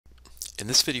In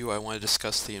this video, I want to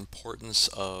discuss the importance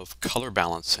of color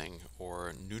balancing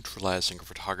or neutralizing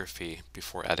photography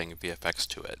before adding VFX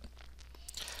to it.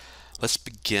 Let's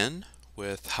begin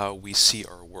with how we see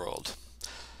our world.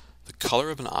 The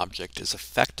color of an object is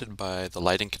affected by the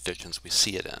lighting conditions we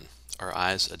see it in. Our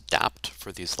eyes adapt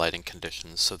for these lighting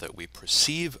conditions so that we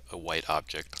perceive a white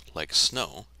object, like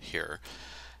snow here,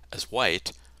 as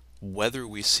white, whether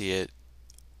we see it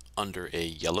under a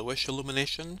yellowish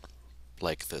illumination,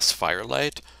 like this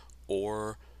firelight,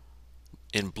 or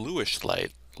in bluish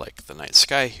light, like the night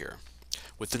sky here.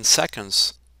 Within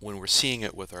seconds, when we're seeing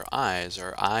it with our eyes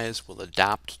will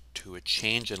adapt to a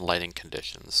change in lighting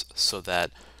conditions so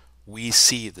that we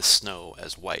see the snow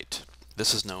as white.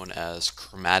 This is known as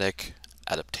chromatic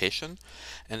adaptation,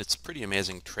 and it's a pretty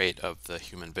amazing trait of the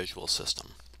human visual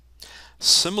system.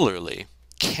 Similarly,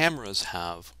 cameras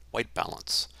have white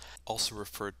balance, also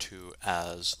referred to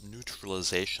as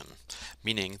neutralization,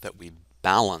 meaning that we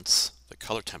balance the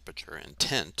color temperature and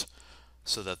tint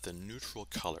so that the neutral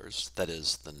colors, that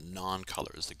is the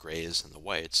non-colors, the grays and the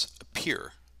whites,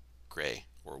 appear gray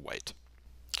or white.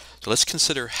 So let's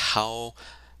consider how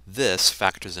this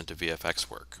factors into VFX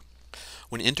work.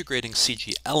 When integrating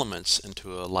CG elements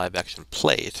into a live action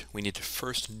plate, we need to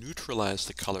first neutralize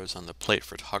the colors on the plate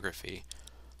photography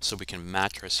so we can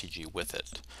match our CG with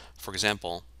it. For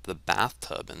example, the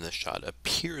bathtub in this shot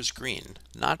appears green,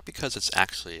 not because it's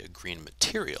actually a green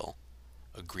material,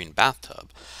 a green bathtub,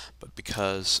 but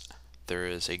because there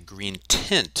is a green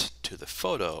tint to the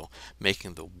photo,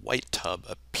 making the white tub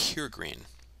appear green.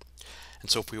 And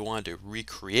so if we wanted to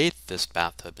recreate this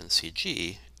bathtub in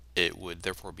CG, it would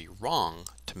therefore be wrong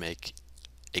to make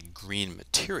a green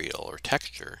material or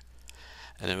texture.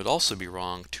 And it would also be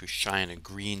wrong to shine a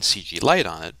green CG light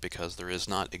on it because there is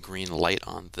not a green light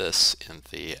on this in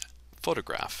the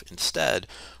photograph. Instead,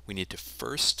 we need to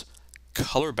first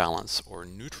color balance or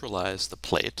neutralize the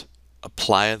plate,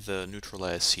 apply the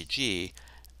neutralized CG,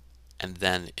 and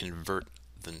then invert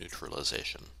the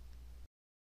neutralization.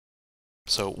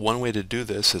 So one way to do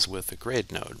this is with a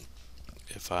grade node.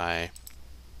 If I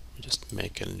just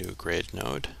make a new grade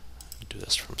node, do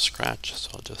this from scratch,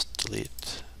 so I'll just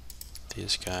delete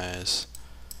these guys.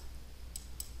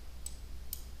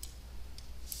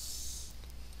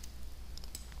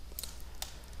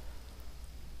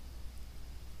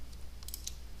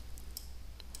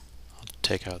 I'll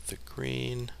take out the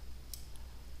green,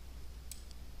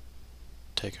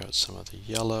 take out some of the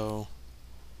yellow,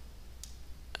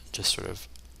 and just sort of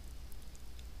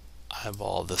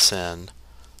eyeball this in.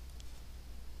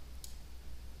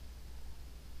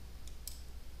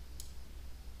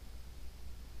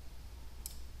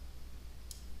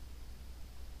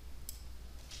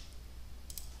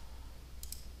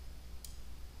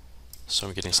 So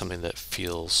I'm getting something that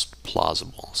feels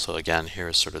plausible. So again,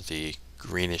 here's sort of the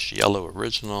greenish yellow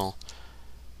original.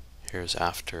 Here's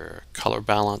after color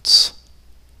balance,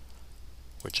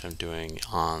 which I'm doing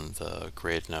on the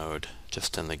grade node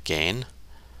just in the gain.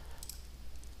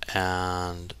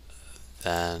 And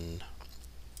then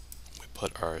we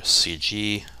put our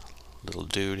CG little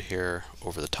dude here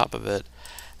over the top of it.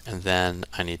 And then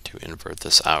I need to invert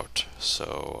this out.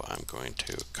 So I'm going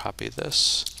to copy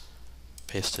this,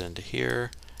 paste it into here,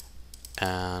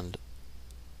 and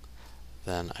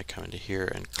then I come into here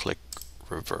and click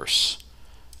reverse,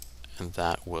 and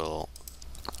that will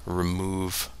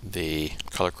remove the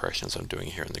color corrections I'm doing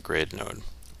here in the grade node,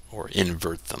 or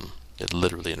invert them. It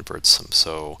literally inverts them,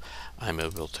 so I'm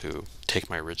able to take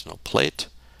my original plate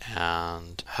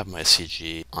and have my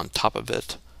CG on top of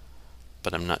it,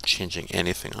 but I'm not changing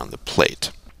anything on the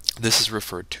plate. This is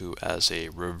referred to as a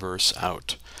reverse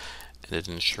out, and it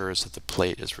ensures that the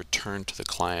plate is returned to the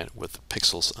client with the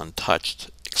pixels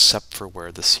untouched except for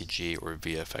where the CG or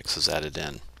VFX is added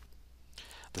in.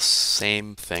 The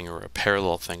same thing or a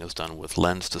parallel thing is done with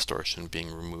lens distortion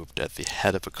being removed at the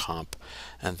head of a comp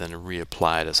and then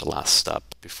reapplied as a last step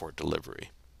before delivery.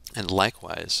 And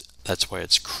likewise, that's why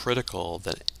it's critical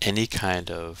that any kind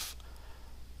of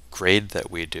grade that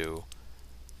we do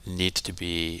needs to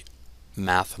be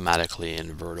mathematically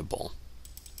invertible,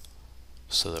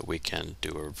 so that we can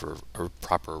do a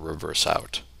proper reverse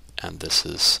out. And this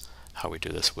is how we do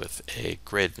this with a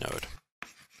grade node.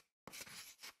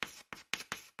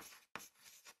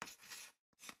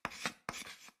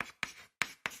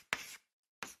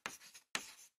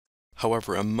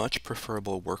 However, a much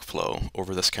preferable workflow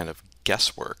over this kind of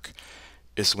guesswork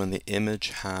is when the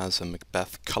image has a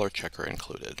Macbeth color checker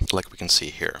included, like we can see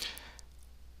here.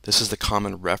 This is the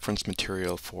common reference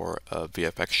material for a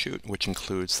VFX shoot, which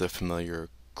includes the familiar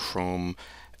chrome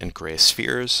and gray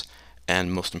spheres,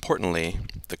 and most importantly,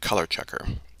 the color checker.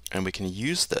 And we can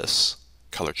use this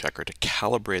color checker to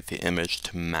calibrate the image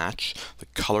to match the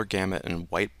color gamut and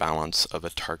white balance of a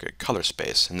target color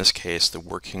space, in this case the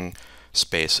working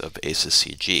space of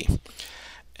ACEScg.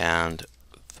 And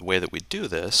the way that we do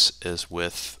this is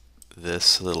with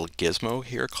this little gizmo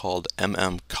here called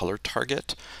Color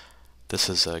Target. This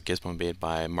is a gizmo made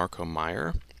by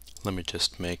Meyer. Let me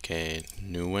just make a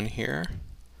new one here,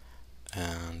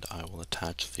 and I will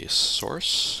attach the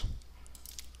source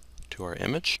to our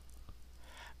image.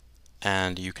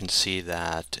 And you can see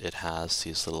that it has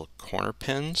these little corner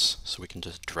pins, so we can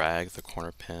just drag the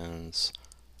corner pins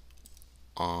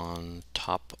on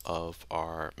top of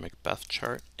our Macbeth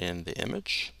chart in the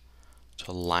image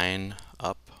to line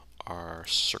up our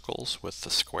circles with the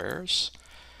squares.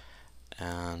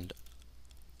 And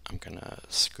I'm gonna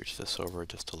scooch this over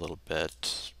just a little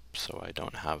bit so I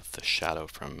don't have the shadow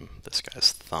from this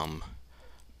guy's thumb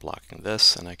blocking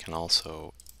this, and I can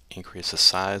also increase the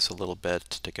size a little bit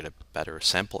to get a better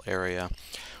sample area.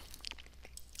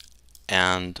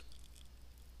 And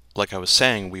like I was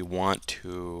saying, we want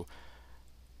to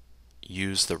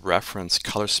use the reference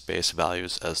color space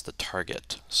values as the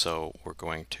target. So we're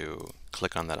going to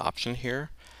click on that option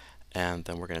here, and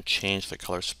then we're going to change the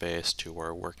color space to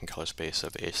our working color space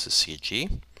of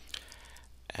ACEScg.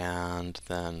 And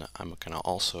then I'm going to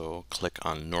also click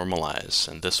on normalize,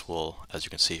 and this will, as you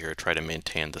can see here, try to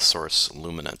maintain the source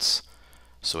luminance,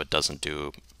 so it doesn't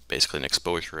do basically an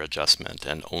exposure adjustment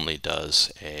and only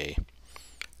does a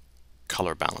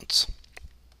color balance,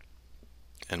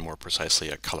 and more precisely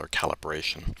a color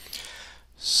calibration.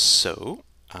 So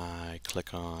I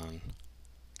click on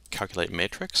calculate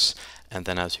matrix, and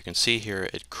then as you can see here,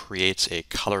 it creates a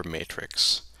color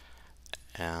matrix.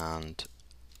 And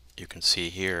you can see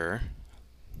here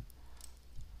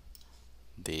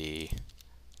the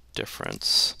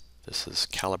difference. This is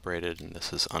calibrated and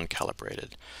this is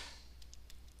uncalibrated.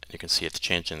 And you can see it's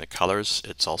changing the colors.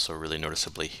 It's also really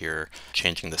noticeably here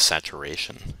changing the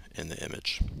saturation in the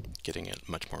image, getting it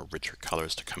much more richer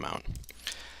colors to come out.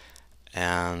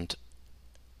 And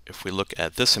if we look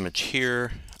at this image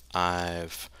here,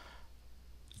 I've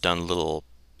done a little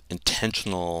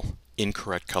intentional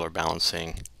incorrect color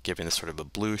balancing, giving this sort of a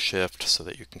blue shift so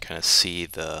that you can kind of see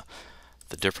the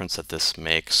difference that this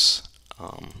makes.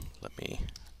 Let me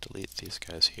delete these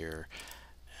guys here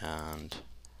and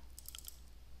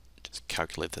just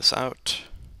calculate this out.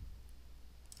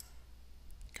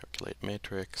 Calculate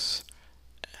matrix,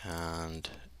 and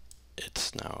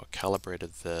it's now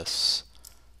calibrated this.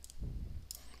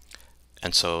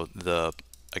 And so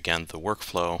again, the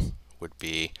workflow would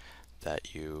be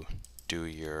that you do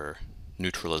your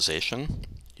neutralization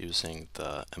using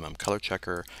the color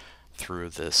checker through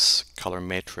this color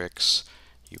matrix.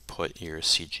 You put your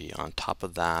CG on top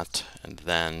of that, and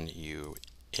then you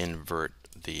invert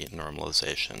the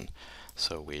normalization.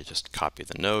 So we just copy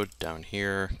the node down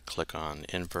here, click on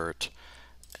invert,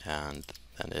 and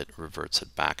then it reverts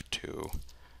it back to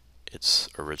its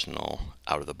original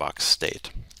out-of-the-box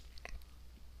state.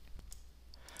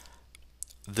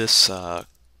 This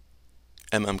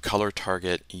color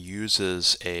target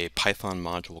uses a Python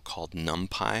module called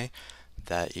NumPy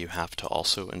that you have to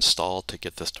also install to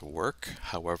get this to work.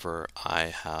 However, I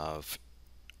have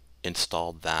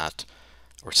installed that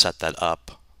or set that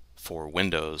up for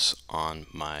Windows on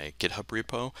my GitHub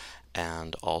repo,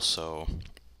 and also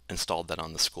installed that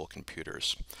on the school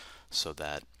computers, so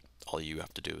that all you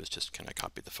have to do is just kind of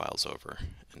copy the files over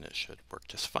and it should work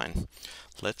just fine.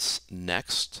 Let's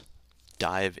next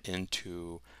dive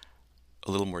into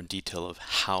a little more detail of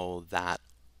how that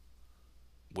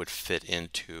would fit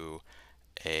into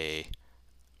a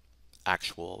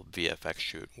actual VFX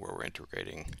shoot where we're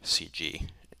integrating CG.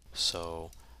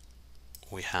 So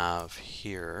we have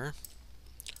here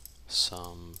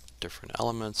some different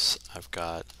elements. I've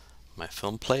got my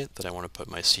film plate that I want to put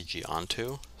my CG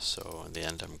onto. So in the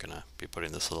end, I'm going to be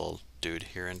putting this little dude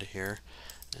here,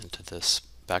 into this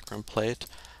background plate.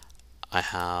 I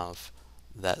have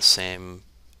that same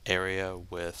area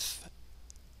with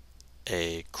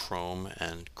a chrome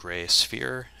and gray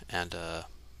sphere and a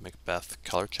Macbeth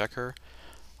color checker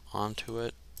onto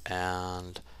it,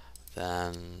 and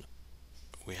then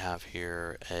we have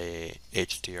here a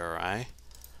HDRI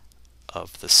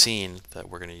of the scene that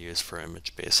we're going to use for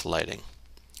image-based lighting.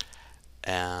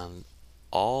 And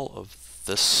all of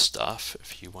this stuff,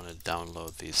 if you want to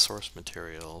download these source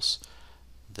materials,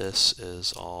 this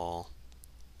is all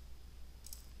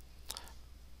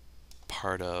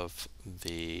part of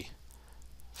the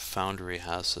Foundry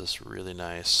has this really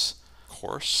nice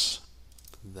course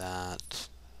that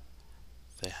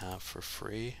they have for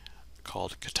free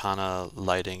called Katana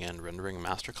Lighting and Rendering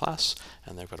Masterclass,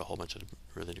 and they've got a whole bunch of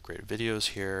really great videos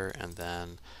here, and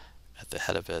then at the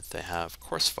head of it they have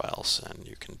course files, and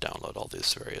you can download all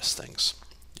these various things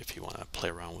if you want to play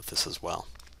around with this as well.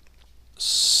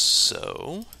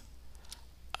 So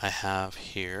I have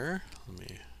here, let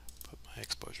me put my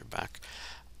exposure back,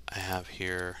 I have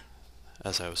here,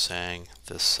 as I was saying,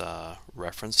 this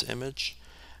reference image,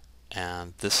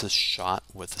 and this is shot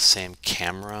with the same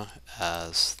camera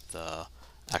as the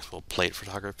actual plate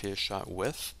photography is shot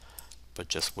with, but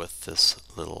just with this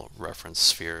little reference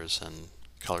spheres and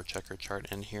color checker chart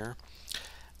in here.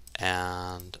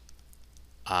 And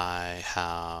I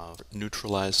have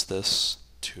neutralized this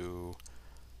to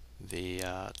the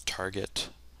target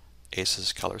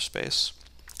ACES color space,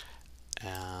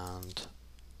 and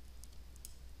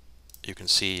you can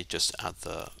see just at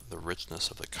the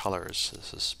richness of the colors,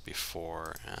 this is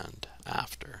before and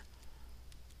after.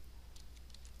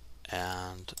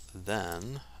 And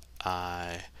then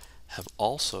I have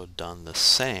also done the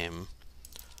same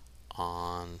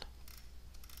on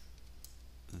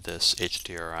this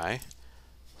HDRI.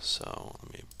 So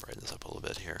let me brighten this up a little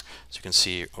bit here. So you can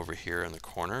see over here in the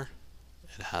corner,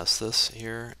 it has this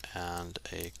here, and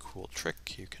a cool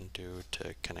trick you can do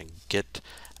to kind of get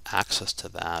access to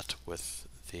that with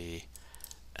the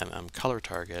color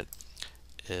target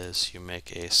is you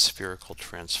make a spherical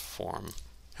transform.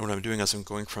 And what I'm doing is I'm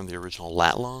going from the original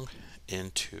lat long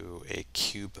into a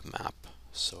cube map.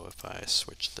 So if I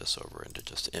switch this over into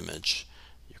just image,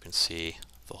 you can see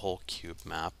the whole cube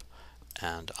map,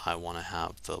 and I want to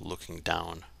have the looking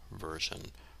down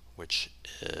version, which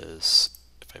is,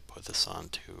 if I put this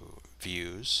onto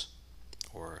views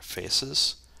or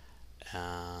faces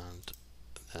and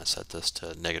then I set this to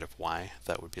 -y,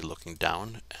 that would be looking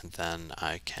down, and then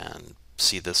I can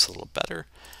see this a little better,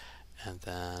 and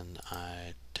then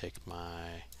I take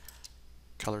my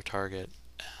color target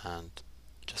and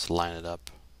just line it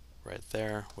up right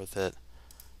there with it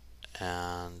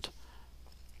and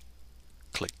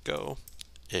click go.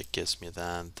 It gives me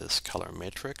then this color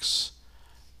matrix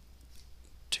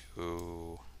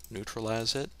to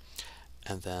neutralize it,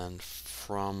 and then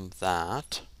from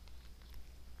that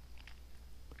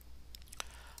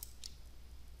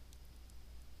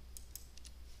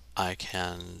I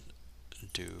can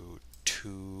do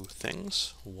two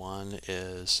things. One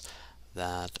is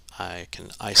that I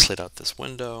can isolate out this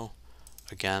window,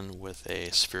 again with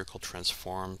a spherical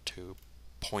transform to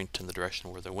point in the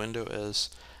direction where the window is,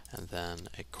 and then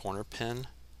a corner pin.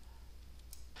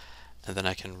 And then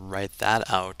I can write that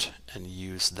out and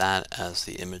use that as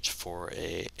the image for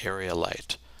a area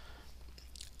light.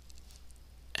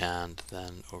 And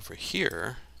then over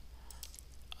here,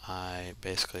 I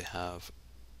basically have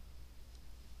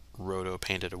roto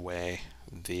painted away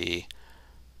the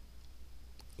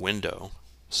window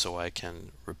so I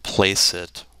can replace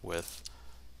it with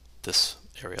this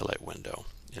area light window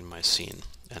in my scene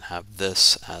and have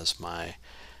this as my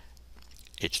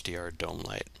HDR dome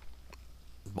light.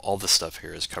 All this stuff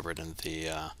here is covered in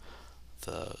the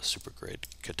super great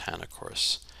Katana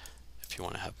course if you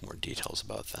want to have more details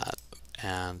about that.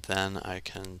 And then I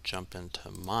can jump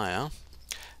into Maya,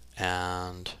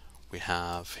 and we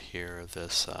have here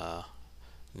this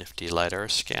nifty LiDAR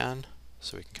scan,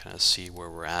 so we can kind of see where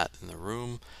we're at in the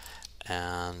room.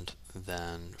 And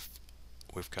then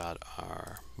we've got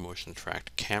our motion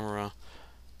tracked camera.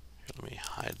 Here, let me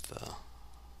hide the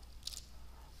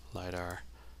LiDAR.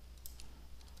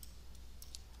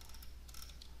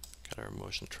 Got our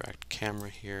motion tracked camera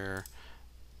here,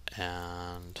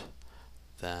 and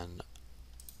then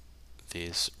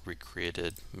these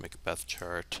recreated Macbeth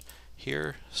chart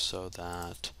here, so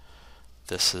that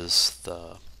this is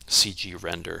the CG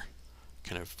render,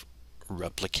 kind of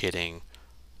replicating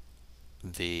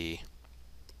the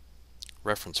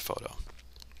reference photo.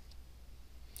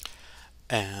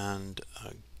 And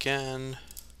again,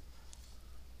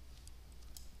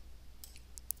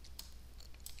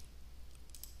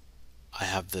 I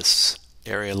have this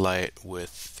area light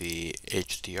with the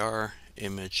HDR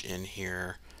image in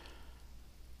here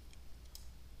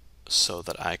so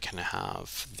that I can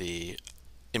have the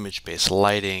image-based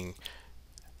lighting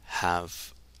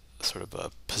have sort of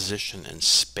a position in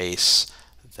space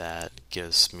that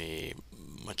gives me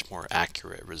much more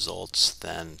accurate results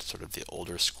than sort of the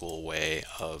older school way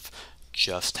of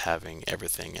just having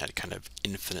everything at kind of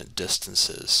infinite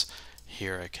distances.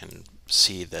 Here I can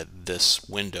see that this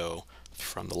window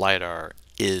from the LiDAR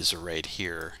is right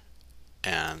here,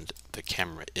 and the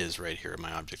camera is right here,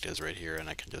 my object is right here, and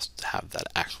I can just have that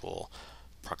actual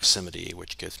proximity,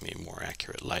 which gives me more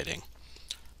accurate lighting.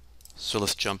 So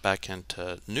let's jump back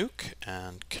into Nuke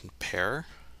and compare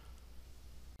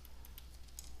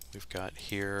we've got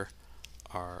here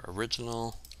our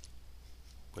original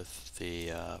with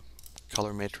the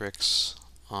color matrix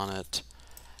on it,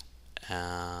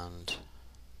 and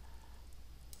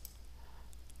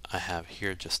I have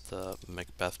here just the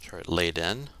Macbeth chart laid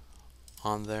in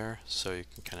on there, so you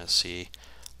can kind of see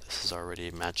this is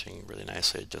already matching really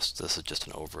nicely. This is just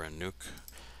an over and nuke.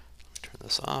 Let me turn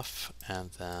this off,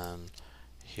 and then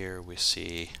here we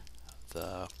see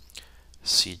the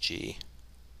CG,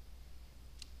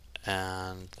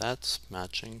 and that's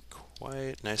matching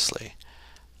quite nicely.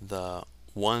 The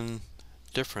one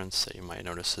difference that you might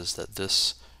notice is that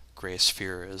this gray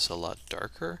sphere is a lot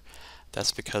darker.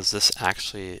 That's because this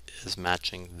actually is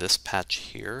matching this patch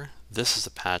here. This is the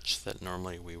patch that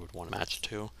normally we would want to match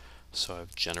to, so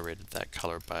I've generated that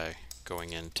color by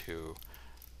going into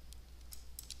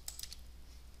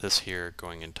this here,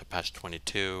 going into patch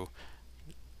 22,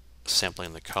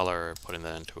 sampling the color, putting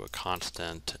that into a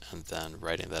constant, and then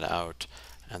writing that out,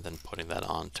 and then putting that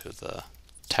onto the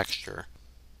texture.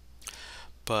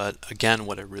 But again,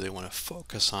 what I really want to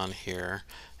focus on here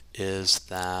is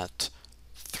that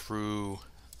through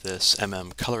this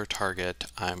color target,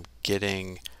 I'm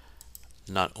getting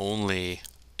not only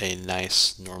a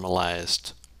nice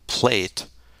normalized plate,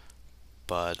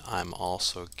 but I'm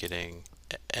also getting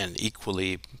an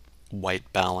equally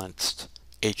white balanced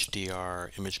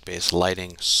HDR image-based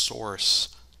lighting source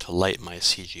to light my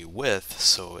CG with,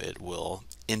 so it will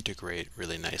integrate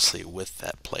really nicely with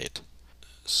that plate.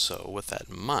 So with that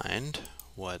in mind,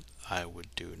 what I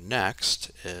would do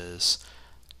next is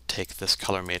take this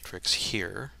color matrix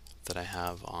here that I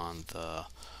have on the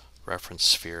reference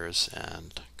spheres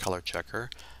and color checker,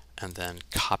 and then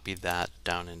copy that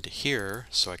down into here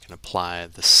so I can apply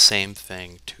the same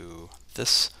thing to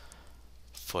this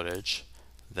footage.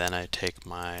 Then I take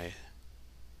my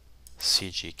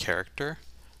CG character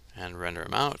and render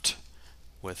him out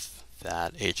with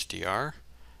that HDR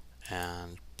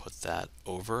and put that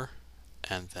over,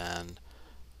 and then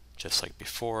just like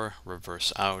before,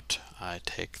 reverse out. I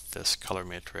take this color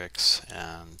matrix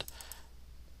and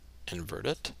invert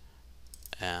it,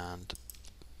 and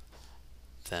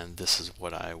then this is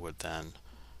what I would then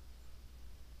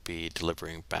be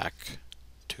delivering back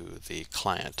to the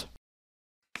client.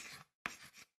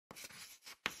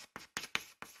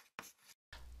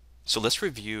 So let's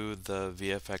review the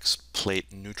VFX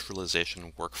plate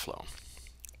neutralization workflow.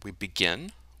 We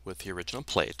begin with the original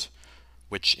plate,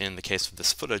 which in the case of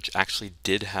this footage actually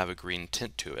did have a green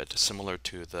tint to it, similar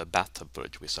to the bathtub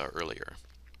footage we saw earlier.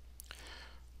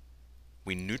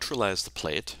 We neutralize the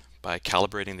plate by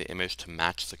calibrating the image to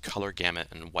match the color gamut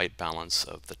and white balance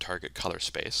of the target color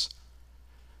space.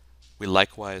 We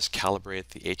likewise calibrate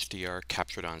the HDR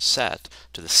captured on set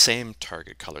to the same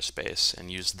target color space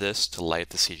and use this to light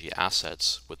the CG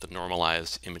assets with the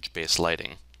normalized image-based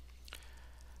lighting.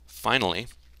 Finally,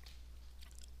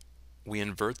 we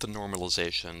invert the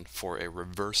normalization for a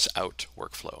reverse out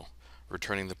workflow,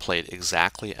 returning the plate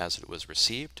exactly as it was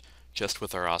received, just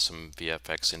with our awesome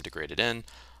VFX integrated in,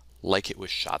 like it was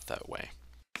shot that way.